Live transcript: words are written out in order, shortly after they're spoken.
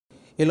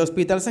El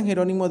Hospital San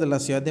Jerónimo de la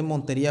ciudad de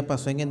Montería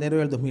pasó en enero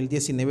del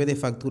 2019 de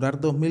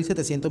facturar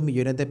 2.700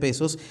 millones de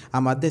pesos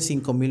a más de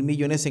 5.000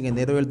 millones en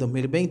enero del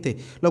 2020,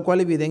 lo cual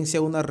evidencia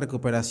una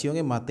recuperación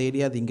en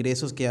materia de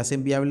ingresos que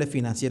hacen viable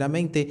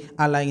financieramente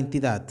a la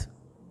entidad.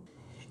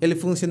 El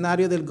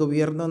funcionario del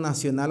gobierno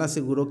nacional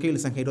aseguró que el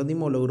San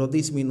Jerónimo logró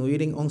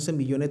disminuir en 11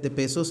 millones de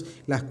pesos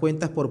las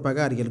cuentas por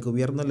pagar y el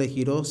gobierno le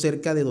giró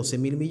cerca de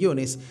 12.000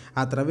 millones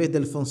a través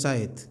del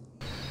Fonsaed.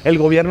 El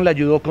gobierno le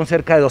ayudó con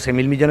cerca de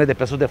 12.000 millones de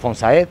pesos de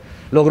Fonsaed,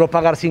 logró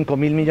pagar 5.000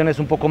 millones,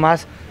 un poco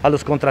más, a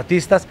los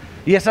contratistas,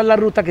 y esa es la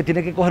ruta que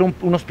tiene que coger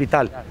un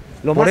hospital.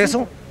 Por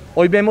eso,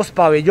 hoy vemos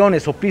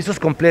pabellones o pisos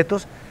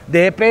completos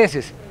de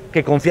EPS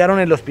que confiaron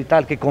en el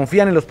hospital, que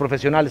confían en los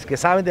profesionales, que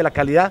saben de la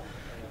calidad,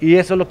 y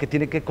eso es lo que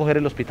tiene que coger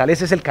el hospital.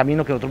 Ese es el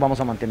camino que nosotros vamos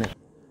a mantener.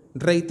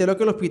 Reiteró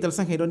que el Hospital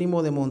San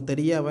Jerónimo de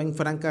Montería va en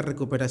franca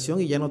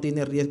recuperación y ya no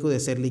tiene riesgo de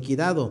ser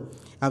liquidado.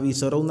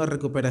 Avisoró una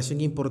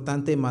recuperación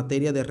importante en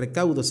materia de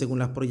recaudo. Según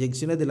las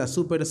proyecciones de la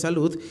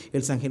Supersalud,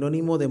 el San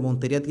Jerónimo de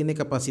Montería tiene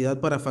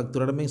capacidad para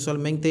facturar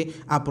mensualmente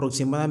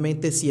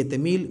aproximadamente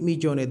 7.000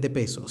 millones de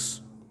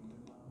pesos.